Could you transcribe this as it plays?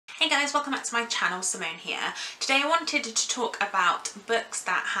guys, welcome back to my channel. Simone here. Today I wanted to talk about books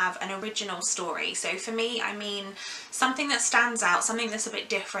that have an original story. So for me, I mean something that stands out, something that's a bit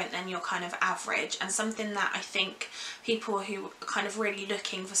different than your kind of average, and something that I think people who are kind of really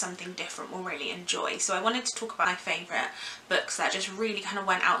looking for something different will really enjoy. So I wanted to talk about my favourite books that just really kind of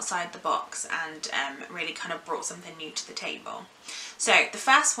went outside the box and really kind of brought something new to the table. So the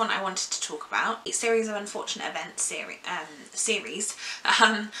first one I wanted to talk about, a series of unfortunate events series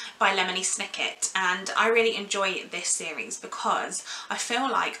by Lemony Snicket, and I really enjoy this series because I feel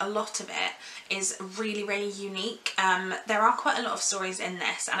like a lot of it is really unique. There are quite a lot of stories in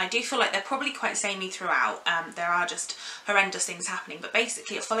this, and I do feel like they're probably quite samey throughout. There are just horrendous things happening, but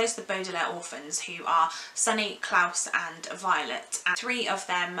basically it follows the Baudelaire orphans, who are Sunny, Klaus and Violet, and three of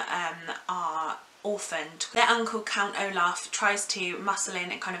them are orphaned. Their uncle Count Olaf tries to muscle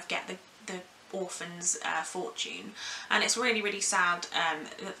in and kind of get the orphans' fortune, and it's really sad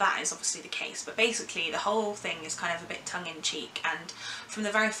that is obviously the case, but basically the whole thing is kind of a bit tongue-in-cheek, and from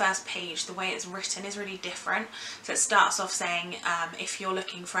the very first page the way it's written is really different. So it starts off saying if you're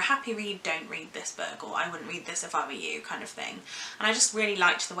looking for a happy read, don't read this book, or I wouldn't read this if I were you, kind of thing. And I just really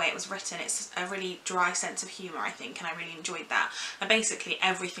liked the way it was written. It's a really dry sense of humour, I think, and I really enjoyed that. And basically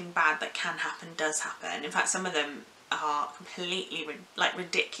everything bad that can happen does happen. In fact, some of them are completely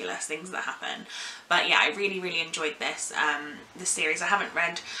ridiculous things that happen. But yeah, I really enjoyed this series. I haven't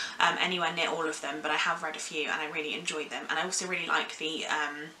read anywhere near all of them, but I have read a few and I really enjoyed them. And I also really like the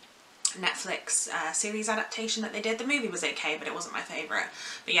Netflix series adaptation that they did. The movie was okay, but it wasn't my favourite.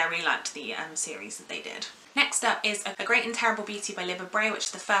 But yeah, I really liked the series that they did. Next up is A Great and Terrible Beauty by Libba Bray, which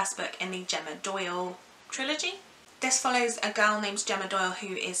is the first book in the Gemma Doyle trilogy. This follows a girl named Gemma Doyle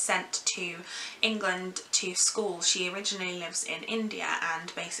who is sent to England to school. She originally lives in India,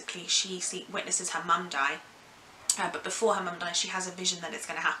 and basically she witnesses her mum die. But before her mum dies, she has a vision that it's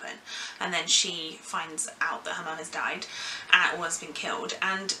going to happen, and then she finds out that her mum has died or has been killed,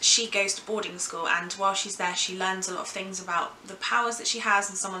 and she goes to boarding school, and while she's there she learns a lot of things about the powers that she has,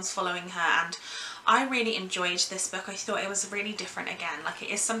 and someone's following her. And I really enjoyed this book. I thought it was really different again. Like, it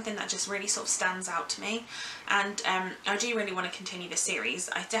is something that just really sort of stands out to me, and I do really want to continue the series.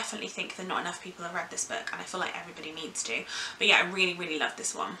 I definitely think that not enough people have read this book, and I feel like everybody needs to. But yeah, I really love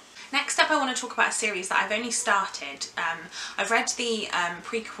this one. Next up, I want to talk about a series that I've only started. I've read the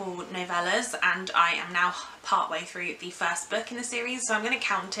prequel novellas, and I am now partway through the first book in the series, so I'm going to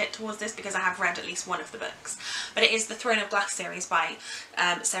count it towards this because I have read at least one of the books. But it is the Throne of Glass series by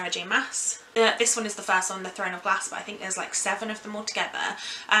Sarah J Maas. This one is the first one, the Throne of Glass, but I think there's like 7 of them altogether.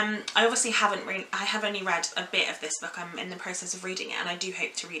 I obviously I have only read a bit of this book. I'm in the process of reading it, and I do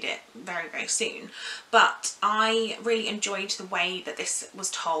hope to read it very soon. But I really enjoyed the way that this was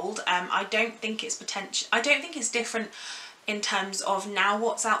told. I don't think it's different in terms of now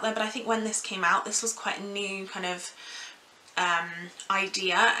what's out there, but I think when this came out, this was quite a new kind of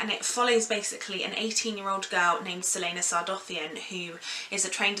idea, and it follows basically an 18-year-old girl named Selena Sardothian, who is a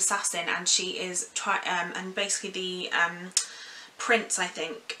trained assassin, and she is and basically the prince, I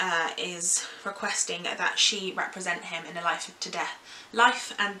think, is requesting that she represent him in a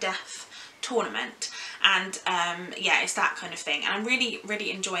life and death tournament. And yeah, it's that kind of thing, and I'm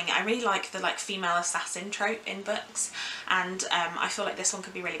really enjoying it. I really like the female assassin trope in books, and I feel like this one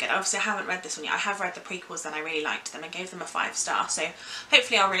could be really good. Obviously I haven't read this one yet. I have read the prequels and I really liked them. I gave them a 5-star, so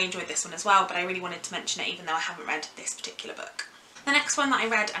hopefully I'll really enjoy this one as well, but I really wanted to mention it even though I haven't read this particular book. The next one that I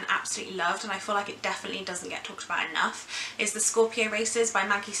read and absolutely loved, and I feel like it definitely doesn't get talked about enough, is The Scorpio Races by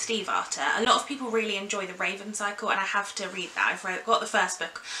Maggie Stiefvater. A lot of people really enjoy The Raven Cycle, and I have to read that. I've got the first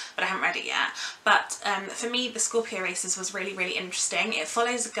book, but I haven't read it yet. But for me, The Scorpio Races was really interesting. It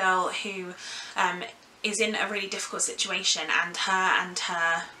follows a girl who is in a really difficult situation, and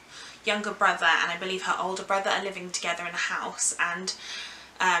her younger brother, and I believe her older brother, are living together in a house, and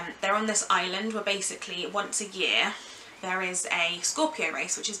they're on this island where basically once a year there is a Scorpio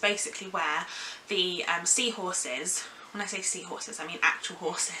race, which is basically where the seahorses, when I say seahorses I mean actual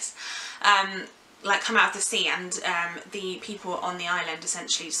horses, come out of the sea, and the people on the island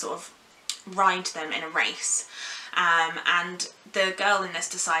essentially sort of ride them in a race. And the girl in this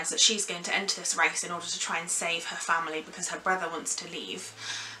decides that she's going to enter this race in order to try and save her family because her brother wants to leave.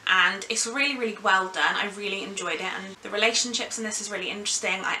 And it's really well done. I really enjoyed it, and the relationships in this is really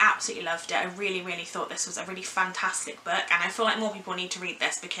interesting. I absolutely loved it. I really thought this was a really fantastic book, and I feel like more people need to read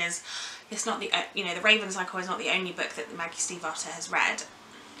this because it's not the The Raven Cycle is not the only book that Maggie Stiefvater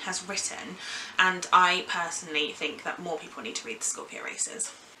has written, and I personally think that more people need to read The Scorpio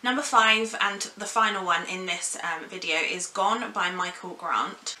Races. Number 5, and the final one in this video, is Gone by Michael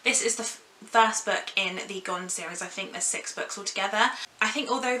Grant. This is the first book in the Gone series. I think there's 6 books altogether. I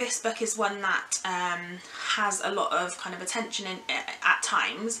think although this book is one that has a lot of kind of attention at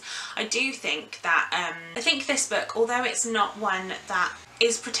times, I do think that I think this book, although it's not one that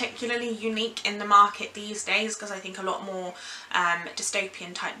is particularly unique in the market these days, because I think a lot more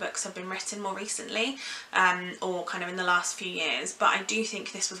dystopian type books have been written more recently, or kind of in the last few years, but I do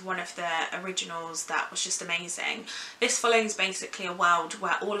think this was one of the originals that was just amazing. This follows basically a world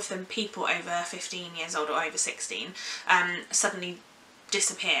where all of the people over 15 years old or over 16 suddenly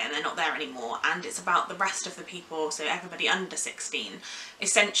disappear and they're not there anymore, and it's about the rest of the people, so everybody under 16,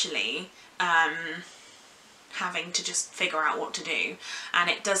 essentially having to just figure out what to do. And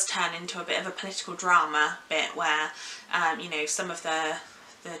it does turn into a bit of a political drama bit where you know, some of the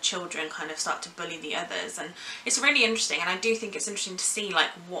children kind of start to bully the others, and it's really interesting, and I do think it's interesting to see like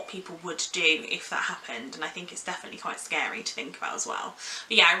what people would do if that happened, and I think it's definitely quite scary to think about as well.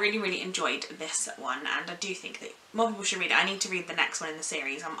 But yeah, I really enjoyed this one, and I do think that more people should read it. I need to read the next one in the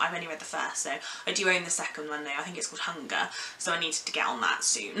series. I've only read the first, so I do own the second one though. I think it's called Hunger, so I need to get on that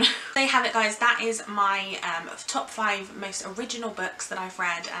soon. There you have it, guys. That is my top 5 most original books that I've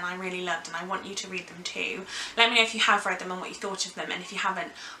read and I really loved, and I want you to read them too. Let me know if you have read them and what you thought of them, and if you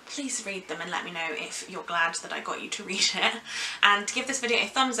haven't, please read them and let me know if you're glad that I got you to read it. And give this video a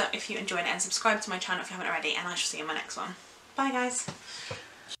thumbs up if you enjoyed it, and subscribe to my channel if you haven't already, and I shall see you in my next one. Bye guys.